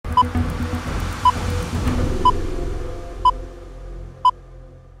соат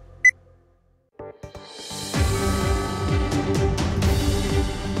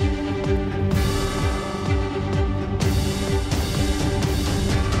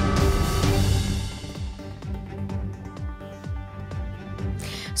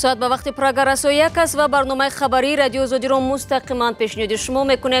ба вақти программа як аст ва барномаи хабари радио озодиро мустақиман пешниҳоди шумо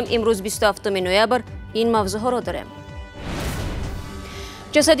мекунем. имрӯз 27 ноябр ин мавзӯъҳоро дорем.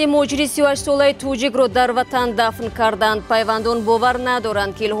 ҷасади муҳоҷири 38-солаи тоҷикро дар ватан дафн карданд. пайвандон бовар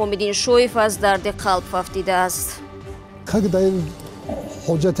надоранд ки илҳомиддин шоев аз дарди қалб фафтидааст.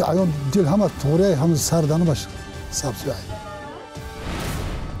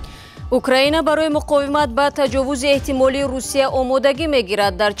 украина барои муқовимат ба таҷовузи эҳтимолии русия омодагӣ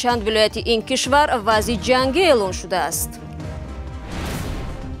мегирад. дар чанд вилояти ин кишвар вазъи ҷангӣ эълон шудааст.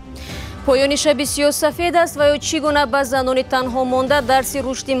 поёни шаби сиёсафед аст ва ё чӣ гуна ба занони танҳо монда дарси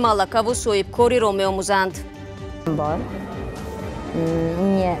рушди малакаву соҳибкориро меомӯзанд.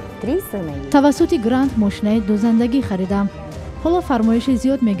 тавассути гранд мошинаи дузандагӣ харидам. ҳоло фармоиши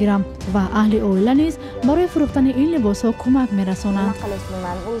зиёд мегирам ва аҳли оила низ барои фурӯхтани ин либосҳо кӯмак мерасонанд.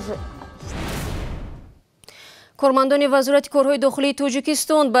 кормандони вазорати корҳои дохилии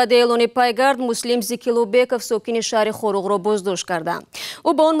тоҷикистон баъди эълони пайгард муслим зикилобеков сокини шаҳри хоруғро боздошт карданд.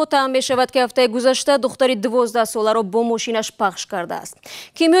 ӯ ба он муттаҳам мешавад ки ҳафтаи гузашта духтари 12-соларо бо мошинаш пахш кардааст.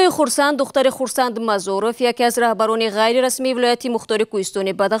 кимиёи хурсанд духтари хурсанд мазоров яке аз раҳбарони ғайрирасмии вилояти мухтори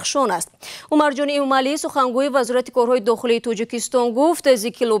кӯҳистони бадахшон аст. умарҷони эмомалӣ сухангӯи вазорати корҳои дохилии тоҷикистон гуфт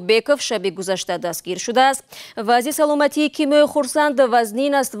зикилобеков шаби гузашта дастгир шудааст. вазъи саломатии кимиёи хурсанд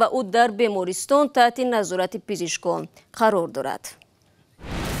вазнин аст ва ӯ дар бемористон таҳти назорати пизишкон қарор дорад.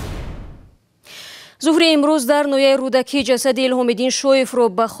 зуҳри имрӯз дар ноҳияи рӯдакӣ ҷасади илҳомиддин шоевро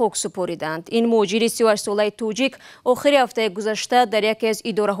ба хок супориданд. ин муҳоҷири 38-солаи тоҷик охири ҳафтаи гузашта дар яке аз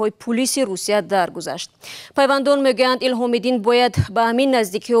идораҳои пулиси русия даргузашт. пайвандон мегӯянд илҳомиддин бояд ба ҳамин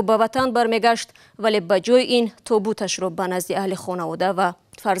наздикиҳо ба ватан бармегашт, вале ба ҷои ин тобуташро ба назди аҳли хонавода ва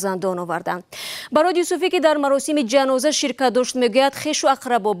фарзандон оварданд. бароди юсуфӣ ки дар маросими ҷаноза ширкат дошт мегӯяд хешу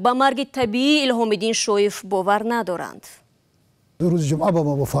ақрабо ба марги табии илҳомиддин шоев бовар надоранд.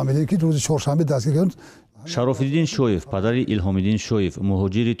 шарофиддин шоев падари илҳомиддин шоев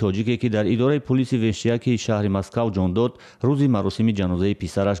муҳоҷири тоҷике ки дар идораи полиси вештияки шаҳри Москав ҷон дод рӯзи маросими ҷанозаи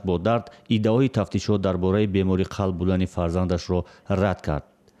писараш бо дард иддаои тафтишот дар бораи беморӣ қалб будани фарзандашро рад кард.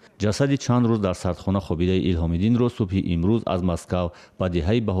 ҷасади чанд рӯз дар сардхона хобидаи илҳомиддинро субҳи имрӯз аз Москав ба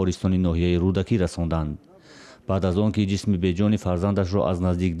деҳаи баҳористони ноҳияи рӯдакӣ расонданд. баъд аз он ки ҷисми беҷони фарзандашро аз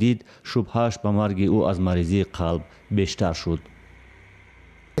наздик дид, шубҳааш ба марги ӯ аз маризии қалб бештар шуд.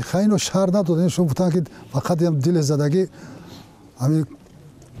 خیلی شهر ندادن شما بودن که فقط هم دل زدگی همین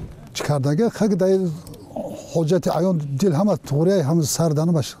چکردگی خیلی در حاجت عیان دل همه طوری هم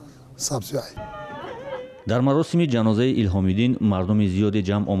سردانه باشه سبزیایی. дар маросими ҷанозаи илҳомиддин мардуми зиёде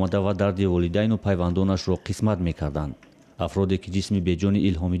ҷамъ омада ва дарди волидайну пайвандонашро қисмат мекарданд. афроде ки ҷисми беҷони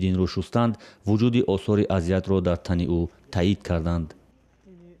илҳомиддинро шустанд вуҷуди осори азиятро дар тани ӯ таъид карданд.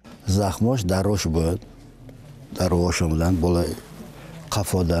 захмош дар рош буд, дар рош омаданд болай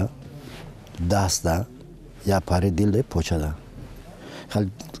қафода, даста, я пари дилда почада. Хеле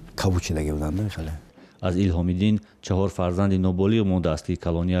кавучидаги буданд хеле. аз илҳомиддин 4 фарзанди ноболиғ мондааст ки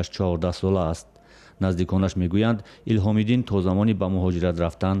калонияш 14 сола аст. наздиконаш мегӯянд илҳомиддин то замони ба муҳоҷират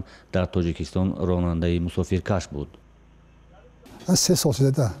рафтан дар тоҷикистон ронандаи мусофиркаш буд. 3 سال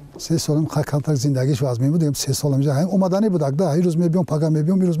شده 3 سالم خاطر زندگیش از میمودیم 3 سال اینجا هم اومدنی بود اگه هر روز میبیام پاگا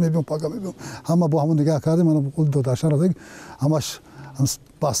میبیام روز میبیام پاگا میبیام همه با همون نگاه کردیم من اول دو داشتن رو همش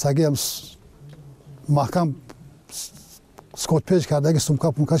باستگی هم محکم سکوت پیش کرده که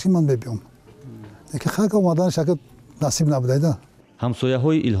سومکا پونکاشی من میبیام که خاک اومدن شکل نصیب نبوده ده.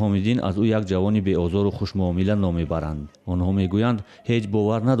 ҳамсояҳои илҳомиддин аз ӯ як ҷавони беозору хушмуомила ном мебаранд. онҳо мегӯянд ҳеҷ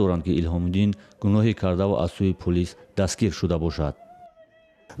бовар надоранд ки илҳомиддин гуноҳе кардаву аз сӯи полис дастгир шуда бошад.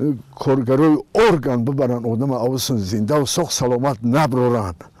 коргарои орган бибаранд одама авсон зиндаву соғ саломат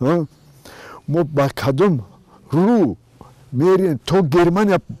наброранд. мо ба кадом рӯ мерем то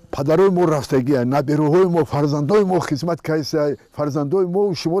германия падарои мо рафтагия набироҳои мо фарзандои мо хизмат кайса фарзандои мо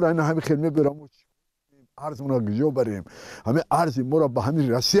шуморо айна ҳамин хел меберам арзмона гуҷо барем ҳамин арзи моро ба ҳамин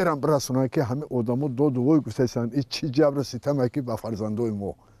россиярам расонанд ки ҳамин одамо доду вой гуфтаанд ин чӣ ҷабру ситаме ки ба фарзандои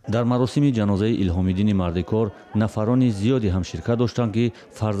мо. дар маросими ҷанозаи илҳомиддини мардикор нафарони зиёде ҳам ширкат доштанд ки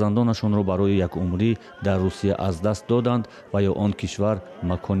фарзандонашонро барои якумрӣ дар русия аз даст доданд ва ё он кишвар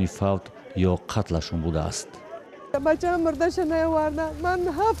макони фавт ё қатлашон будааст. бачаам мурдаша наоварданд. ман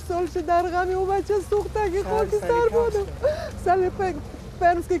 7 сол шуд дар ғами ӯ бача сӯхтаги хокистар будам.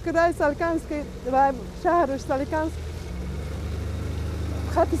 Пермский край, Соликамский, шаҳр Соликамск.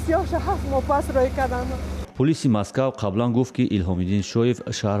 خط سیاه 7 ماه پس رای کردم. پلیس مسکو قبلا گفت که ایلهام‌الدین شویف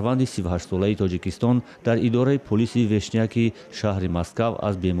شهروند 38 ساله تاجیکستان در اداره پلیس وشنیاکی شهر مسکو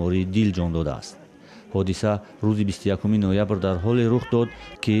از بیماری دل جان داده است. حادثه روز 21 نوامبر در حال رخ داد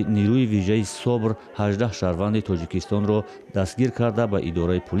که نیروی ویژه صبر 18 شهروند تاجیکستان را دستگیر کرده به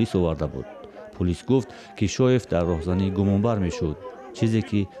اداره پلیس آورده بود. پلیس گفت که شویف در راهزنی گمانبر میشد، چیزی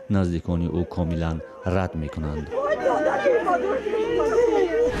که نزدیکان او کاملا رد میکنند.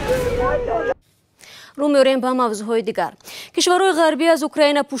 رو می‌آوریم به موضوعهای دیگر. کشورهای غربی از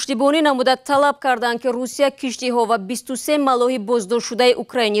اوکراین پشتیبانی نموده طلب کردند که روسیه کشتی‌ها و 23 ملاح بازداشت شده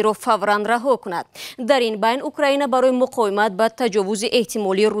اوکراینی را فوراً رها کند. در این بین اوکراین برای مقاومت با تجاوز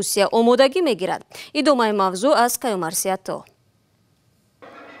احتمالی روسیه آمادگی می‌گیرد. ادامه موضوع از کیومرسیاتا.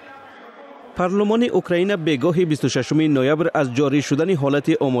 پارلمان اوکراین بگاه 26 نوامبر از جاری شدن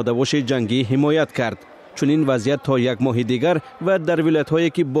حالت آماده‌باش جنگی حمایت کرد. چون این وضعیت تا یک ماه دیگر و در ولایت‌هایی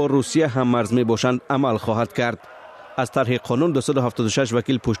که با روسیه هم مرز می‌باشند عمل خواهد کرد. از طرح قانون 276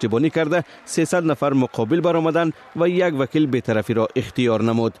 وکیل پشتیبانی کرده 300 نفر مقابل برآمدند و یک وکیل بی‌طرفی را اختیار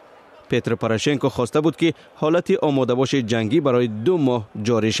نمود. پتر پوراشنکو خواسته بود که حالت آماده‌باش جنگی برای 2 ماه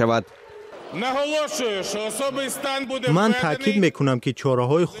جاری شود. من تاکید میکنم که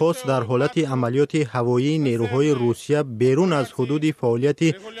چاره‌های خاص در حالت عملیات هوایی نیروهای روسیه بیرون از حدود فعالیت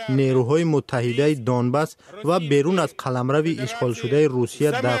نیروهای متحده دونباس و بیرون از قلمرو اشغال شده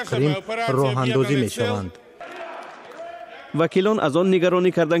روسیه در کریم راه اندازی میشوند. وکیلان از آن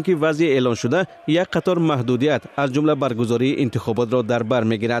نگرانی کردند که وضع اعلان شده یک قطار محدودیت از جمله برگزاری انتخابات را در بر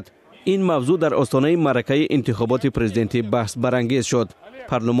میگیرد. این موضوع در آستانه معرکه انتخابات پرزیدنتی بحث برانگیز شد.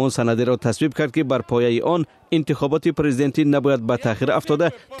 پارلمان سندی را تصویب کرد که بر پایه آن انتخابات پرزیدنتی نباید به تأخیر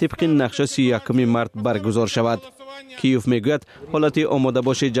افتاده طبق نقشه 31 مارس برگزار شود. کیوف میگوید حالت آماده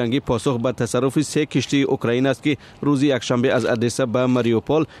باش جنگی پاسخ به تصرف 3 کشتی اوکراین است که روز یکشنبه از ادیسا به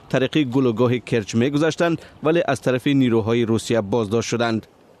ماریوپول طریق گلوگاه کرچ میگذشتند ولی از طرف نیروهای روسیه بازداشت شدند.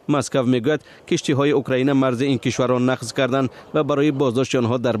 مسکو میگوید کشتی‌های اوکراین مرز این کشور را نقض کردند و برای بازداشت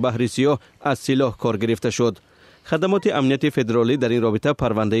آنها در بحر سیاه از سلاح کار گرفته شد. خدمات امنیت فدرالی در این رابطه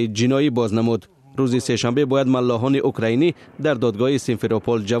پرونده جنایی باز نمود. روز سه‌شنبه باید ملاحان اوکراینی در دادگاه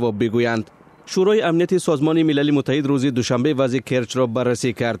سیمفروپول جواب بگویند. شورای امنیت سازمان ملل متحد روز دوشنبه وضع کرچ را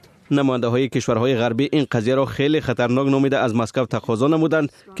بررسی کرد. نماینده‌های کشورهای غربی این قضیه را خیلی خطرناک نامیده از مسکو تقاضا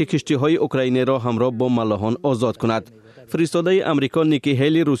نمودند که کشتی‌های اوکراینی را همراه با ملاحان آزاد کند. فرستاده امریکا نیکی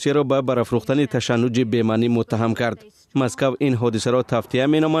هیلی روسیه را به برافروختن تشنج بی‌معنی متهم کرد. مسکو این حادثه را تفتیه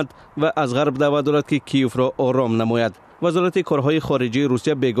می‌نامد و از غرب دعوت دارد که کیوف را آرام نماید. وزارت کارهای خارجه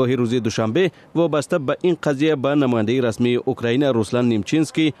روسیه بگاه روز دوشنبه وابسته به این قضیه به نماینده رسمی اوکراین روسلان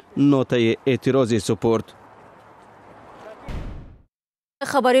نیمچینسکی نوتای اعتراضی سپرد.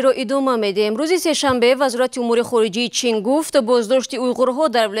 خبری را ادامه میدیم. روز سه‌شنبه وزارت امور خارجه چین گفت بازداشت اویغورها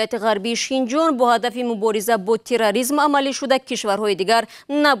در ولایت غربی شینجون با هدف مبارزه با تروریسم عملی شده. کشورهای دیگر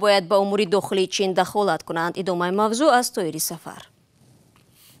نباید به امور داخلی چین دخالت کنند. ادامه موضوع از طاهری سفر.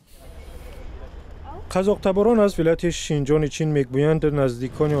 қазоқтаборон از ولایت شینجون چین میگویند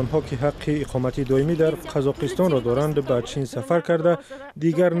نزدیکان آنها که حق اقامت دائمی در قزاقستان را دارند به چین سفر کرده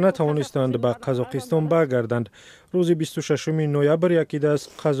دیگر نتوانستند به قزاقستان برگردند. روز 26 نوامبر یکی از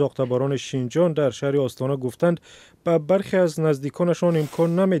қазоқтаборони шинҷон در شهر آستانه گفتند به برخی از نزدیکانشان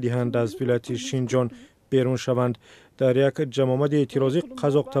امکان نمیدهند از ولایت شینجون بیرون شوند. در یک جمع‌آمد اعتراضی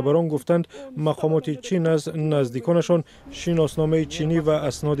қазоқтаборон گفتند مقامات چین از نزدیکانشان شناسنامه چینی و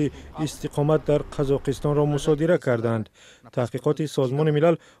اسناد استقامت در قزاقستان را مصادره کردند. تحقیقات سازمان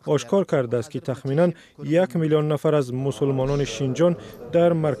ملل آشکار کرده است که تخمیناً 1 میلیون نفر از مسلمانان شینجون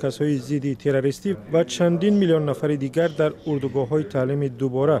در مرکزهای ضد تروریستی و چندین میلیون نفر دیگر در اردوگاه‌های تعلیم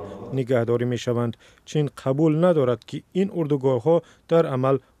دوباره نگهداری می‌شوند. چین قبول ندارد که این اردوگاه‌ها در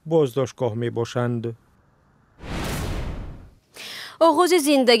عمل بازداشتگاه می‌باشند. آغاز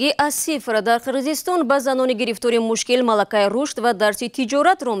زندگی از صفر در قرقیزستان به زنان گرفتار مشکل ملکه رشد و درس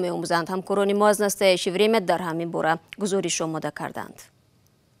تجارت را می‌آموزند. همکاران ما از نستایش وریم در همین باره گزارش آماده کردند.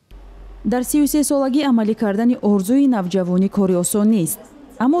 در 33 سالگی عملی کردن آرزوی نوجوانی کاری آسان نیست،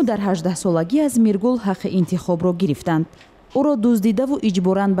 اما در 18 سالگی از میرگل حق انتخاب را گرفتند. او را دزدیده و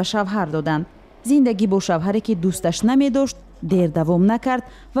اجباراً به شوهر دادند. زندگی با شوهری که دوستش نمی داشت دیر دوام نکرد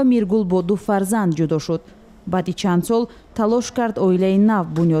و میرگل با 2 فرزند جدا شد. بعد چند سال تلاش کرد اویله نو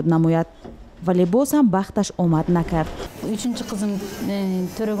بنیاد نماید ولی باز هم بختش آمد نکرد.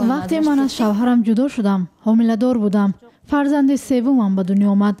 وقتی من از شوهرم جدا شدم حامله دار بودم. فرزند سومم به دنیا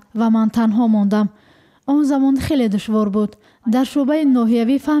آمد و من تنها ماندم. آن زمان خیلی دشوار بود. در شعبه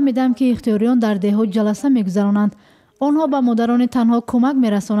ناحیوی فهمیدم که اختیاریان در دهها جلسه میگذرانند آنها به مادران تنها کمک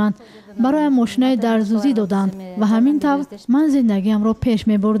می‌رسانند. برای ماشینای درزوزی دادند و همین طور من زندگیم را پیش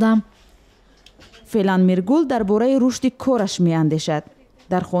می‌بردم. فعلا میرگل درباره رشد کارش می‌اندیشد.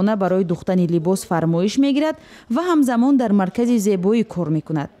 در خانه برای دوختن لباس فرمایش می‌گیرد و همزمان در مرکز زیبایی کار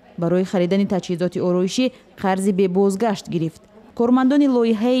می‌کند. برای خریدن تجهیزات آرایشی قرض به بازگشت گرفت. کارمندان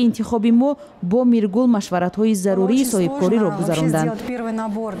لایحه انتخابی ما با میرگل مشورت‌های ضروری صاحبکاری را گذراندند.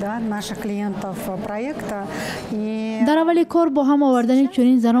 در اول کار با هم آوردن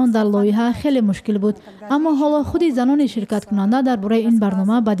چنین زنان در لایحه خیلی مشکل بود، اما حالا خود زنان شرکت کننده درباره این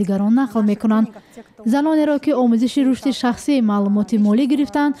برنامه به دیگران نقل می‌کنند. زنانی را که آموزش رشد شخصی معلومات مالی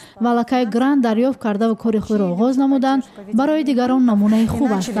گرفتند و لکه گرانت دریافت کرده و کار خود را آغاز نمودند، برای دیگران نمونه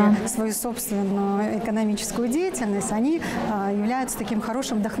خوب هستند.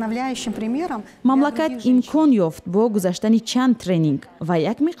 مملکت امکان یافت با گذاشتن چند ترینینگ و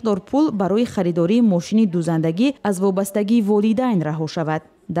یک مقدار پول برای خریداری ماشین دوزندگی از وابستگی والدین رها شود.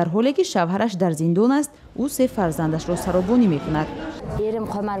 در حالی که شوهرش در زندان است، او 3 فرزندش را سرابانی می‌کند.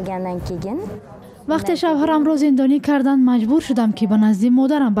 وقتی شوهرم را زندانی کردند مجبور شدم که به نزد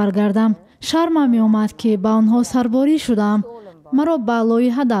مادرم برگردم. شرمم می آمد که به آنها سرباری شدم. مرا به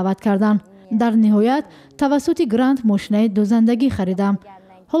لایحه دعوت کردند. در نهایت توسط گرانت ماشین دوزندگی خریدم.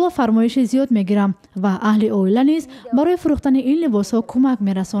 حالا فرمایش زیاد میگیرم و اهل عائله نیز برای فروختن این لباس‌ها کمک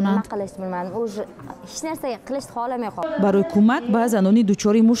می‌رسانند. برای کمک به زنان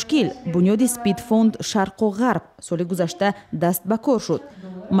دچار مشکل، بنیاد سپید فوند شرق و غرب سال گذشته دست به کار شد.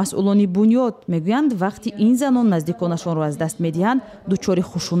 مسئولان بنیاد میگویند وقتی این زنان نزدیکانشان را از دست میدهند دچار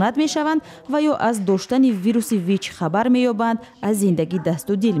خشونت میشوند و یا از داشتن ویروس ویچ خبر مییابند، از زندگی دست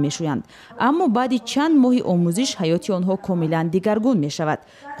و دل میشویند. اما بعد چند ماه آموزش حیات آنها کاملا دیگرگون میشود.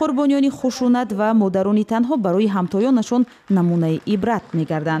 قربانیان خشونت و مادران تنها برای همتایانشان نمونه عبرت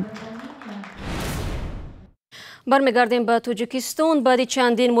میگردند. бармегардем ба тоҷикистон. баъди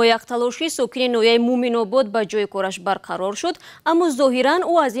чандин моҳ талоши сокини ноҳияи муминобод ба ҷои кораш барқарор шуд, аммо зоҳиран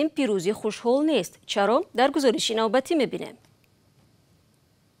ӯ аз ин пирӯзӣ хушҳол нест. чаро? дар гузориши навбатӣ мебинем.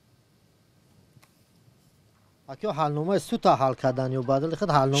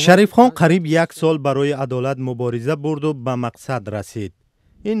 шарифхон қариб 1 сол барои адолат мубориза бурду ба мақсад расид.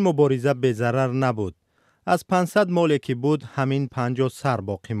 ин мубориза безарар набуд. аз 500 моле ки буд ҳамин 50 сар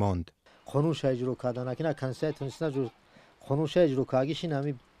боқӣ монд. қонуша иҷро кардан акина конституция ҷур қонуша иҷро кагишин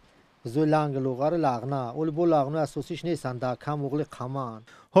ами зой ланг луғар лагна оли бо лагна асосиш несан да кам уғли қаман.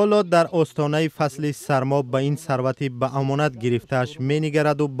 ҳоло дар остонаи фасли сармо ба ин сарвати ба амонат гирифтааш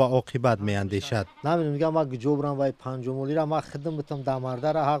менигараду ба оқибат меандешад. наминам мегам ма ҷобрам вай 5 молира ма хидм битам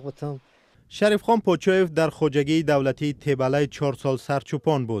дамардара ҳақ битам. шарифхон почоев дар хоҷагии давлатии тебалаи 4 сол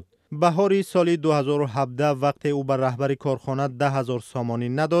Сарчӯпон буд. баҳори соли 2017 вақте ӯ ба раҳбари корхона 10,000 сомонӣ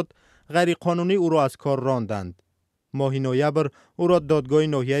надод, غیرقانونی او را از کار راندند. ماه نوامبر او را دادگاه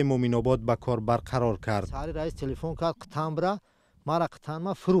ناحیه مومن‌آباد به کار برقرار کرد. ساری رئیس تلفن کرد قطعاً برا مرا قطعاً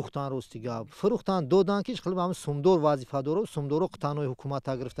ما فروختن روستیگا فروختن دادن که خیلی هم سومدار وظیفه داره سومدار قطعاً حکومت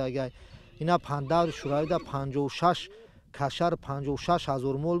گرفته گای اینا 15 شورای دا 56 کشور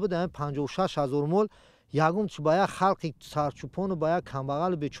 56,000 مول بده 56,000 مول یگون چه باید خلق سرچوپان و باید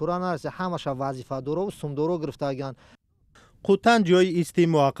کمبغل بیچاره نرسه همش وظیفه داره و سومدار گرفته گان. قوطن جای ایستی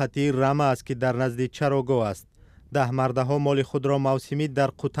موقتی رمه است که در نزد چراگاه است. 10 مرده ها مال خود را موسمی در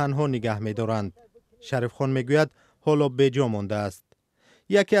قوطن ها نگه می دارند. شریف خان می گوید حالا بجا مانده است.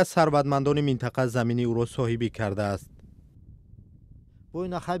 یکی از ثروتمندان منطقه زمینی او را صاحبی کرده است. با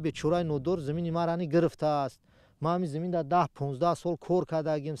این خیلی بیچاره نودار زمینی مرانی گرفته است. ما همین زمین در 10-15 سال کار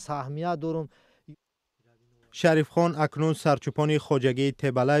کردیم سهمیه دارم. شریف خان اکنون سرچوپانی خوجگی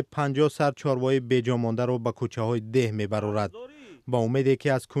تبلای 50 سر چاروای بجا مانده را به کوچه های ده می برورد با امیدی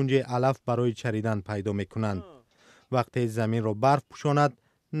که از کنج علف برای چریدن پیدا می کنند. وقتی زمین را برف پوشاند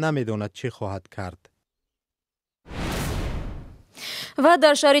نمیداند چی خواهد کرد. و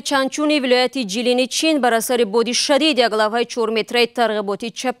در شهر چانچونی ولایت جیلینی چین بر اثر بادی شدید یک لوحه 4 متری ترغیباتی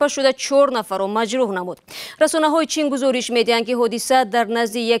چپه شده 4 نفر را مجروح نمود. رسانه‌های چین گزارش می‌دهند که حادثه در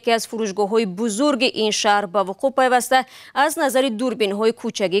نزد یکی از فروشگاه‌های بزرگ این شهر به وقوع پیوسته از نظر دوربین‌های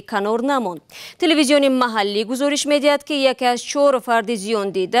کوچکی کنار نماند. تلویزیون محلی گزارش می‌دهد که یکی از 4 فرد زیان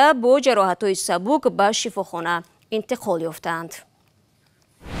دیده با جراحت‌های سبک به شفاخانه انتقال یافتند.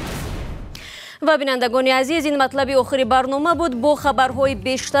 و بینندگان عزیز این مطلب آخری برنامه بود. با خبرهای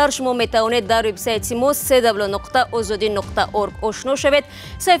بیشتر شما میتوانید در وبسایت ما www.azadi.org آشنا شوید.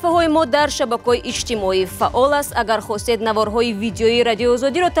 صفحه های ما در شبکه‌های اجتماعی فعال است. اگر خواستید نوارهای ویدیویی رادیو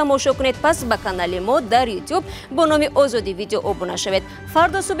آزادی را تماشا کنید پس به کانال ما در یوتیوب با نام آزادی ویدیو ابونه شوید.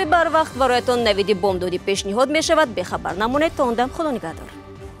 فردا صبح بر وقت برایتان نوید بامدادی پیشنهاد می شود. به خبر نمانید. تا اون دم خدا نگهدار.